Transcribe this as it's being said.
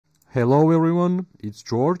Hello everyone, it's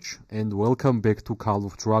George and welcome back to Call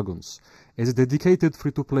of Dragons. As a dedicated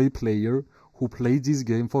free-to-play player who played this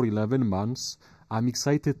game for 11 months, I'm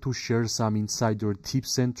excited to share some insider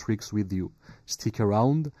tips and tricks with you. Stick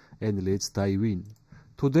around and let's dive in.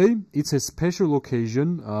 Today it's a special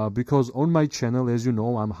occasion because on my channel, as you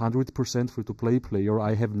know, I'm 100% free-to-play player.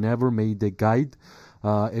 I have never made a guide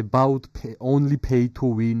about only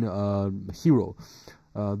pay-to-win hero.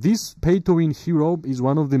 This pay-to-win hero is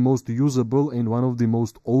one of the most usable and one of the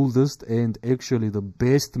most oldest and actually the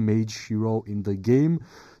best mage hero in the game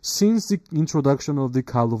since the introduction of the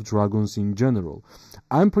Call of Dragons in general.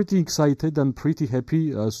 I'm pretty excited and pretty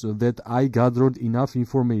happy that I gathered enough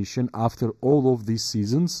information after all of these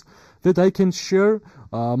seasons that I can share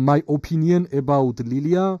my opinion about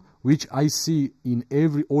Liliya, which I see in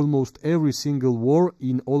almost every single war,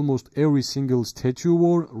 in almost every single statue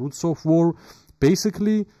war, roots of war.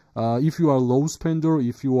 Basically, if you are low spender,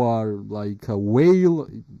 if you are like a whale,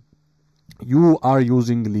 you are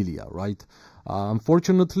using Liliya, right?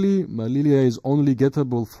 Unfortunately, Liliya is only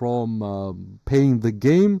gettable from paying the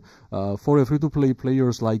game. For a free-to-play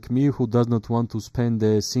players like me who does not want to spend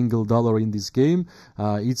a single dollar in this game,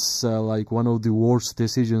 it's like one of the worst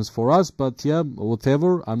decisions for us. But yeah,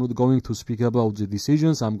 whatever. I'm not going to speak about the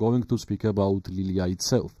decisions. I'm going to speak about Liliya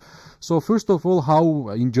itself. So first of all, how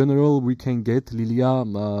in general we can get Liliya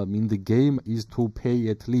in the game is to pay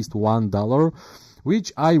at least $1.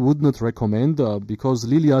 Which I would not recommend because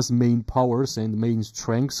Liliya's main powers and main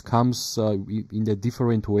strengths comes in a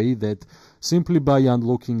different way that simply by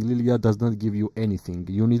unlocking Liliya does not give you anything.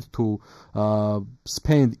 You need to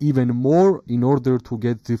spend even more in order to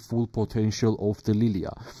get the full potential of the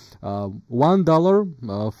Liliya.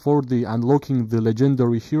 $1 for the unlocking the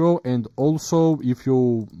legendary hero, and also if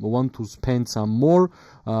you want to spend some more,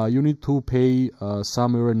 you need to pay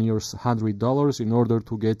somewhere near $100 in order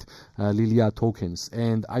to get Liliya tokens.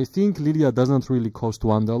 And I think Liliya doesn't really cost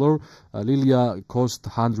 $1. Liliya costs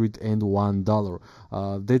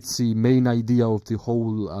 $101. That's the main idea of the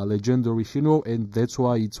whole legendary hero, and that's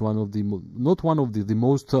why it's one of the the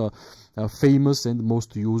most famous and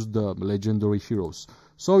most used legendary heroes.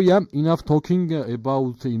 So yeah, enough talking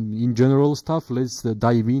about in general stuff. Let's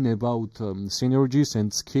dive in about synergies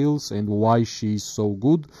and skills and why she's so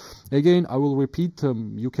good. Again, I will repeat,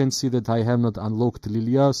 you can see that I have not unlocked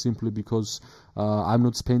Liliya simply because I'm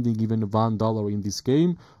not spending even $1 in this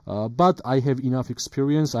game, but I have enough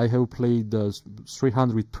experience. I have played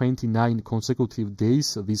 329 consecutive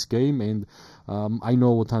days this game, and I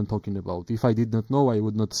know what I'm talking about. If I did not know, I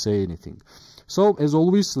would not say anything. So as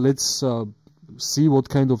always, let's see what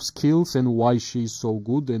kind of skills and why she's so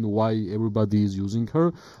good and why everybody is using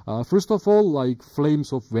her. First of all, like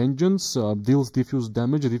Flames of Vengeance deals diffuse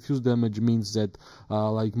damage. Diffuse damage means that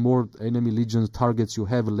like more enemy legion targets you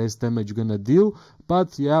have, less damage you're gonna deal.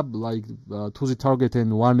 But yeah, like to the target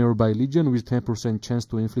and one nearby legion with 10% chance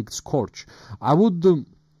to inflict Scorch. I would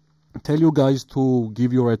tell you guys to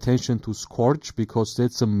give your attention to Scorch because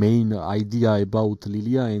that's the main idea about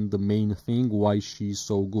Liliya and the main thing why she's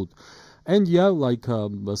so good. And yeah, like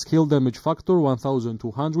skill damage factor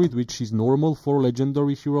 1200, which is normal for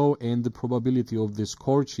legendary hero, and the probability of the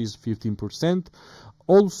Scorch is 15%.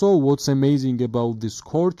 Also, what's amazing about the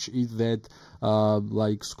Scorch is that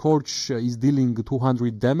like Scorch is dealing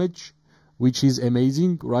 200 damage, which is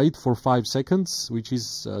amazing, right? For 5 seconds, which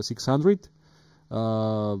is 600,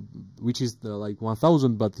 which is like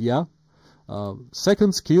 1000, but yeah.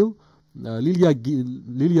 Second skill,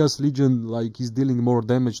 Liliya's Legion like is dealing more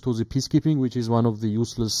damage to the peacekeeping, which is one of the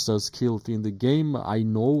useless skills in the game. I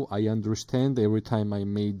know, I understand. Every time I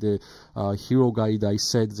made the hero guide, I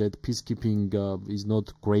said that peacekeeping is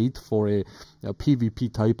not great for a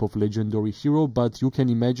PvP type of legendary hero, but you can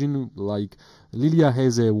imagine like Liliya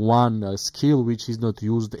has a one skill which is not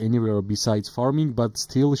used anywhere besides farming, but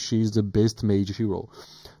still she is the best mage hero.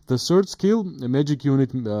 The third skill, magic unit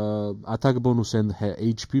attack bonus and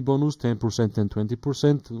HP bonus, 10% and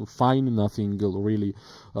 20%, fine, nothing really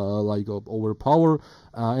like overpower.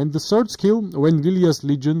 And the third skill, when Liliya's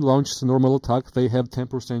Legion launches a normal attack, they have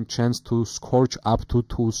 10% chance to Scorch up to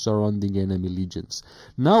 2 surrounding enemy legions.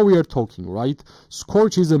 Now we are talking, right?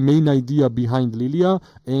 Scorch is the main idea behind Liliya,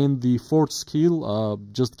 and the fourth skill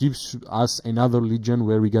just gives us another legion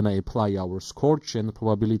where we're gonna apply our Scorch, and the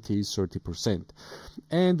probability is 30%.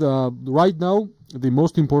 And right now, the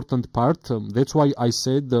most important part, that's why I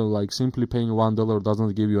said like simply paying $1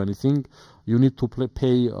 doesn't give you anything. You need to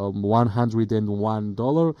pay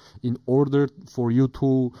 $101 in order for you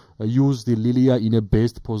to use the Liliya in a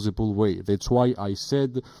best possible way. That's why I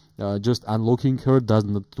said just unlocking her does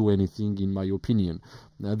not do anything in my opinion.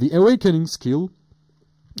 The awakening skill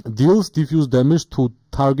Deals diffuse damage to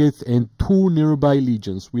target and 2 nearby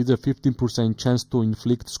legions with a 15% chance to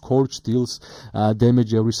inflict scorch. Deals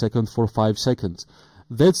damage every second for 5 seconds.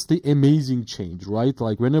 That's the amazing change, right?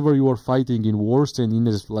 Like whenever you are fighting in wars and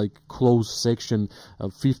in a like close section,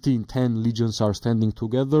 15, 10 legions are standing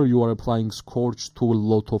together, you are applying Scorch to a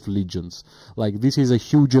lot of legions. Like this is a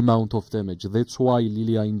huge amount of damage. That's why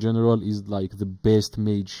Liliya in general is like the best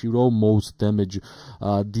mage hero, most damage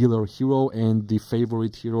dealer hero, and the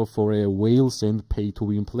favorite hero for whales and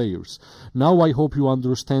pay-to-win players. Now I hope you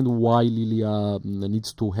understand why Liliya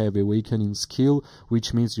needs to have awakening skill,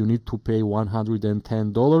 which means you need to pay $110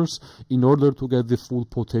 in order to get the full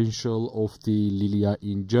potential of the Liliya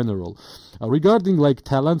in general. Regarding like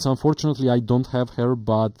talents, unfortunately I don't have her,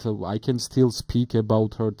 but I can still speak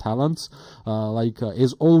about her talents.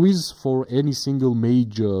 As always, for any single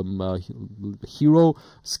mage hero,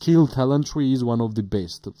 skill talent tree is one of the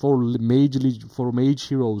best. For mage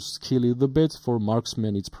heroes, skill is the best. For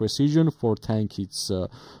marksman it's precision. For tank it's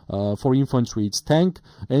for infantry it's tank,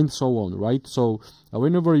 and so on, right? So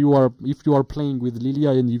whenever if you are playing with Liliya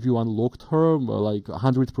and if you unlocked her, like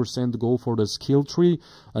 100% go for the skill tree,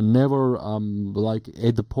 and never like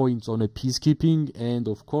add points on a peacekeeping, and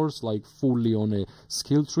of course like fully on a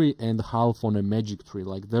skill tree and half on a magic tree.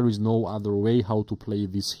 Like there is no other way how to play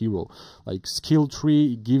this hero. Like skill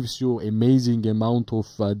tree gives you amazing amount of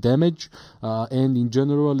damage, and in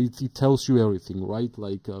general it tells you everything, right?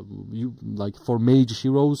 Like for mage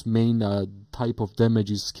heroes, main type of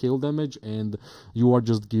damage is skill damage, and you are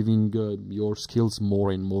just giving your skills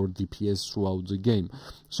more and more DPS throughout the game.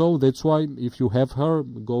 So that's why if you have her,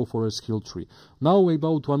 go for a skill tree. Now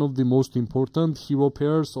about one of the most important hero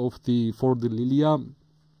pairs for the Liliya.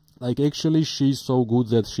 Like actually she's so good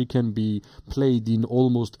that she can be played in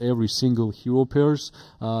almost every single hero pairs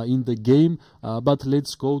in the game, but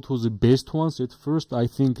let's go to the best ones. At first I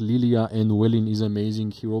think Liliya and Welyn is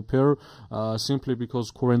amazing hero pair, simply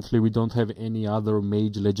because currently we don't have any other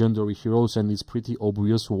mage legendary heroes, and it's pretty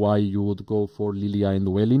obvious why you would go for Liliya and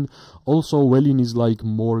Welyn. Also Welyn is like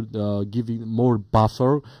more giving more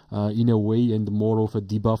buffer in a way, and more of a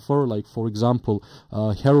debuffer. Like for example,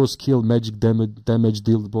 hero skill magic damage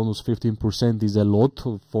dealt bonus 15% is a lot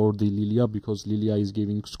for the Liliya, because Liliya is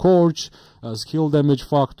giving Scorch, skill damage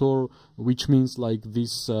factor, which means like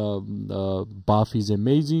this buff is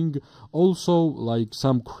amazing. Also like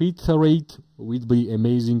some crit rate would be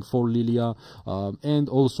amazing for Liliya, and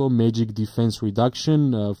also magic defense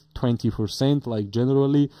reduction 20%. Like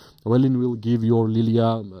generally Welyn will give your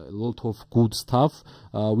Liliya a lot of good stuff,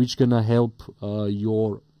 which gonna help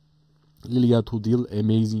your Liliya to deal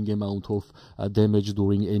amazing amount of damage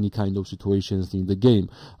during any kind of situations in the game.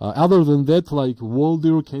 Other than that, like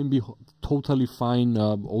Waldir can be totally fine,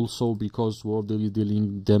 also because Waldir is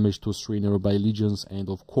dealing damage to 3 nearby legions, and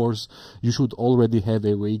of course you should already have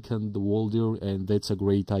awakened the Waldir, and that's a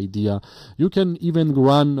great idea. You can even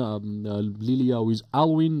run Liliya with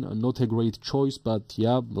Alwyn, not a great choice, but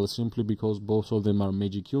yeah, simply because both of them are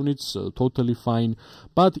magic units, totally fine.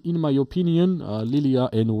 But in my opinion,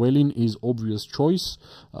 Liliya and Welyn is obvious choice.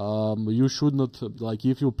 You should not, like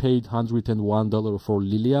if you paid $101 for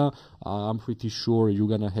Liliya, I'm pretty sure you're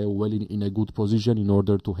gonna have Welyn in a good position in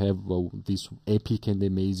order to have this epic and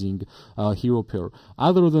amazing hero pair.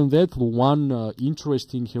 Other than that, one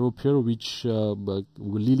interesting hero pair which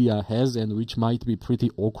Liliya has, and which might be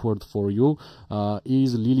pretty awkward for you,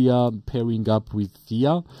 is Liliya pairing up with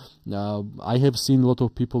Thea. I have seen a lot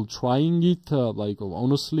of people trying it. Like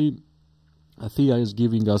honestly, Thea is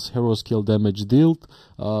giving us hero skill damage dealt,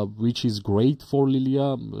 which is great for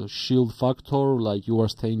Liliya. Shield factor, like you are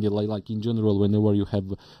staying alive. Like in general, whenever you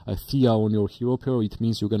have a Thea on your hero pair, it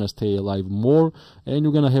means you're gonna stay alive more, and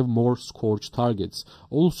you're gonna have more scorch targets.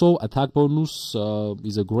 Also, attack bonus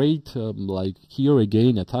is a great, like here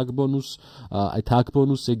again, attack bonus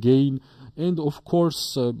again. And of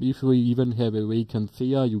course, if we even have awakened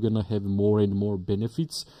Thea, you're gonna have more and more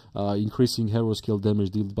benefits, increasing hero skill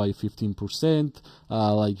damage dealt by 15%,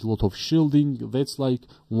 like a lot of shielding. That's like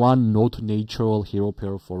one not natural hero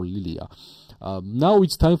pair for Liliya. Now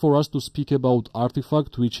it's time for us to speak about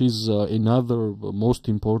artifact, which is another most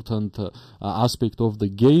important aspect of the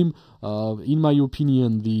game. In my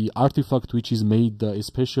opinion, the artifact which is made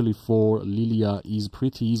especially for Liliya is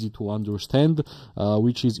pretty easy to understand,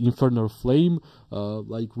 which is Infernal Flame.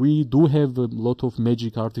 Like we do have a lot of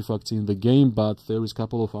magic artifacts in the game, but there is a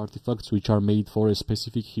couple of artifacts which are made for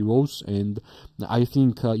specific heroes, and I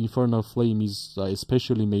think Infernal Flame is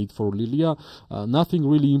especially made for Liliya. Nothing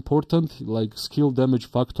really important, like skill damage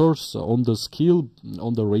factors on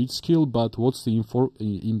the raid skill, but what's the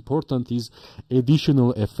important is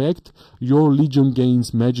additional effect. artifact, your Legion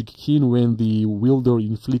gains Magic Keen when the wielder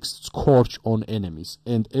inflicts Scorch on enemies.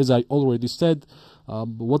 And as I already said,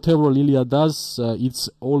 whatever Liliya does, it's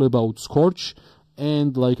all about Scorch.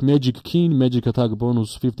 And like Magic Keen, magic attack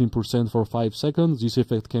bonus 15% for 5 seconds. This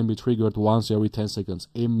effect can be triggered once every 10 seconds.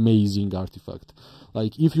 Amazing artifact.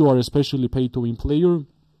 Like if you are especially pay-to-win player,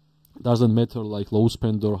 doesn't matter like low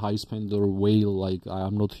spender, high spender, whale, like I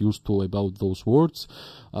am not used to about those words.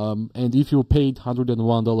 And if you paid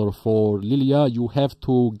 $101 for Liliya, you have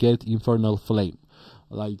to get Infernal Flame.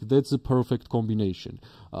 Like that's a perfect combination.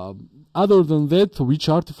 Other than that, which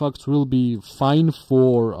artifacts will be fine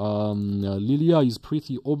for Liliya is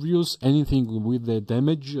pretty obvious. Anything with the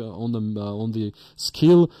damage on the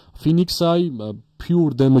skill, Phoenix Eye,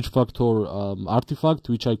 pure damage factor artifact,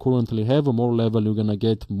 which I currently have. More level you're gonna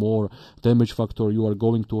get, more damage factor you are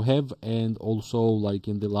going to have, and also like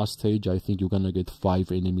in the last stage I think you're gonna get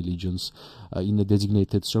 5 enemy legions in a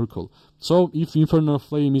designated circle. So if Infernal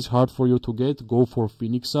Flame is hard for you to get, go for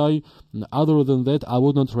Phoenix Eye. Other than that, I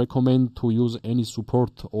would not recommend to use any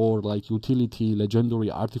support or like utility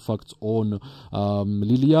legendary artifacts on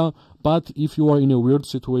Liliya. But if you are in a weird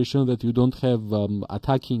situation that you don't have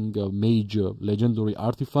attacking mage legendary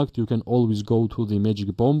artifact, you can always go to the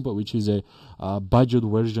Magic Bomb, which is a budget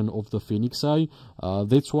version of the Phoenix Eye.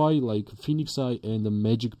 That's why like Phoenix Eye and the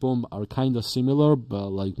Magic Bomb are kind of similar.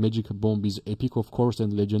 Like Magic Bomb is epic, of course,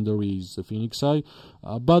 and legendary is the Phoenix Eye.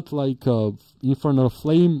 But like Infernal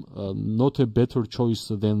Flame, not a better choice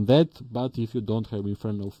than that. But if you don't have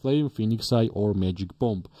Infernal Flame, Phoenix Eye or Magic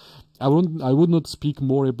Bomb. I would not speak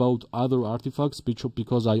more about other artifacts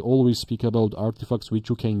because I always speak about artifacts which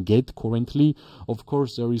you can get currently. Of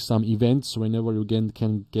course, there is some events whenever you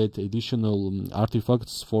can get additional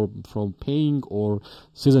artifacts from paying or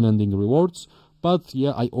season-ending rewards. But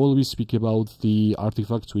yeah, I always speak about the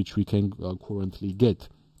artifacts which we can currently get.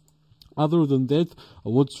 Other than that,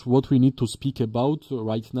 what we need to speak about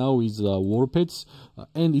right now is war pets,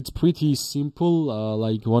 and it's pretty simple.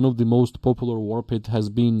 Like one of the most popular war pet has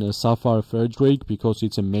been Sapphire Fairdrake because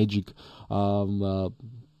it's a magic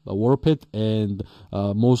war pet, and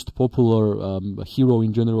most popular hero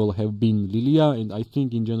in general have been Liliya, and I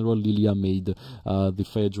think in general Liliya made the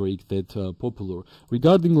Fairdrake that popular.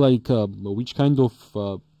 Regarding like which kind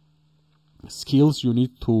of skills you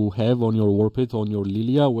need to have on your war pet, on your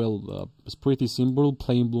Liliya, well, it's pretty simple.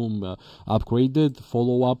 Plain Bloom upgraded,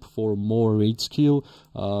 follow up for more rage skill,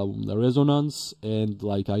 resonance, and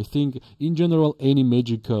like I think in general any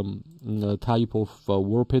magic type of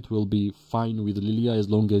war pet will be fine with Liliya as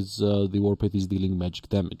long as the war pet is dealing magic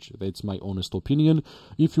damage. That's my honest opinion.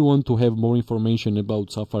 If you want to have more information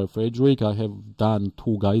about Sapphire Fairdrake, I have done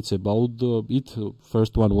 2 guides about it.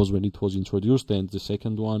 First one was when it was introduced, and the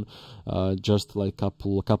second one just like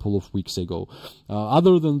couple of weeks ago.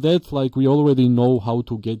 Other than that, like we already know how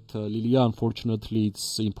to get Liliya. Unfortunately,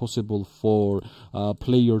 it's impossible for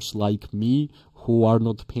players like me who are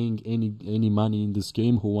not paying any money in this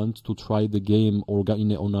game, who want to try the game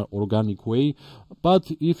in an organic way.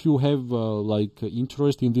 But if you have like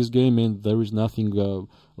interest in this game and there is nothing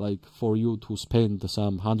like for you to spend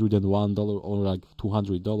some $101 or like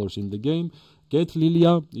 $200 in the game, get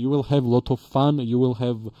Liliya. You will have a lot of fun. You will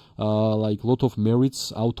have like a lot of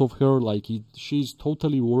merits out of her. Like she's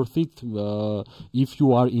totally worth it if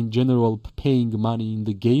you are in general paying money in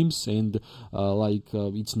the games, and like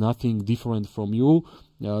it's nothing different from you.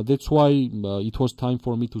 That's why it was time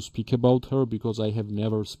for me to speak about her, because I have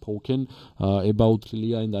never spoken about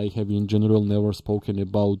Liliya, and I have in general never spoken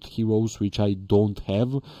about heroes which I don't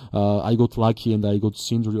have. I got lucky and I got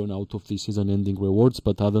Syndrion out of the season-ending rewards,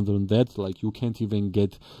 but other than that, like you can't even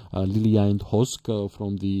get Liliya and Hosk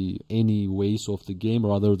from any ways of the game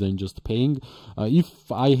rather than just paying.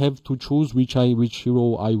 If I have to choose which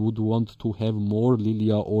hero I would want to have more,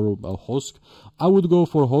 Liliya or Hosk, I would go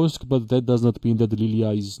for Hosk, but that does not mean that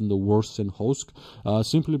Liliya is worse than Hosk,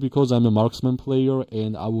 simply because I'm a marksman player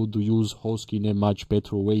and I would use Hosk in a much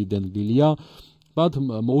better way than Liliya. But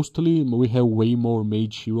mostly we have way more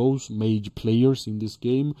mage heroes, mage players in this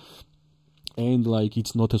game, and like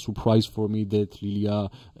it's not a surprise for me that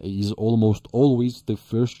Liliya is almost always the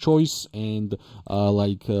first choice, and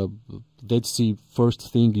that's the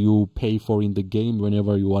first thing you pay for in the game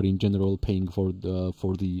whenever you are in general paying for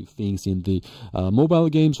the things in the mobile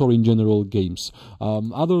games or in general games.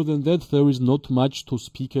 Other than that, there is not much to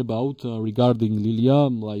speak about regarding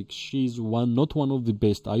Liliya. Like she's not one of the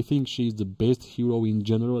best. I think she's the best hero in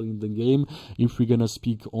general in the game if we're gonna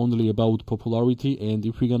speak only about popularity, and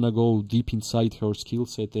if we're gonna go deep inside her skill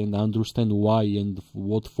set and understand why and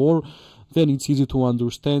what for. then it's easy to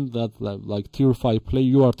understand that like tier 5 player,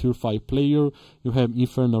 you are tier 5 player, you have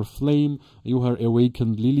Infernal Flame, you have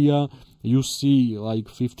Awakened Liliya, you see like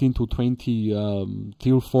 15 to 20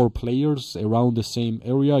 tier 4 players around the same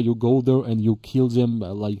area, you go there and you kill them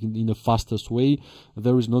like in the fastest way.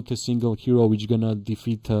 There is not a single hero which gonna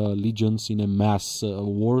defeat legions in a mass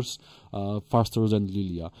wars faster than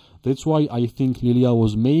Liliya. That's why I think Liliya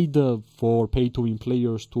was made for pay-to-win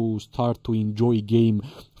players to start to enjoy game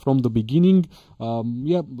from the beginning.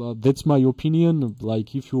 That's my opinion.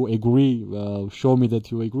 Like, if you agree, show me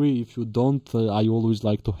that you agree. If you don't, I always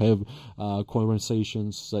like to have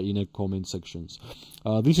conversations in the comment sections.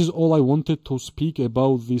 This is all I wanted to speak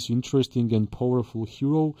about this interesting and powerful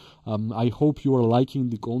hero. I hope you are liking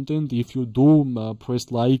the content. If you do,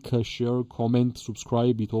 press like, share, comment,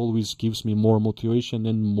 subscribe. It always gives me more motivation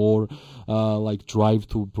and more like drive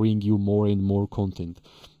to bring you more and more content.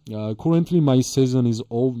 Currently my season is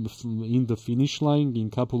all in the finish line. In a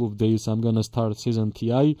couple of days I'm gonna start season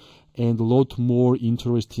TI, and a lot more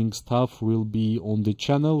interesting stuff will be on the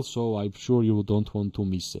channel, so I'm sure you don't want to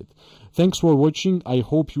miss it. Thanks for watching. I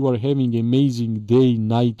hope you are having an amazing day,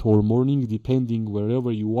 night or morning, depending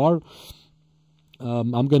wherever you are.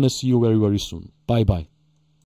 I'm gonna see you very soon. Bye bye.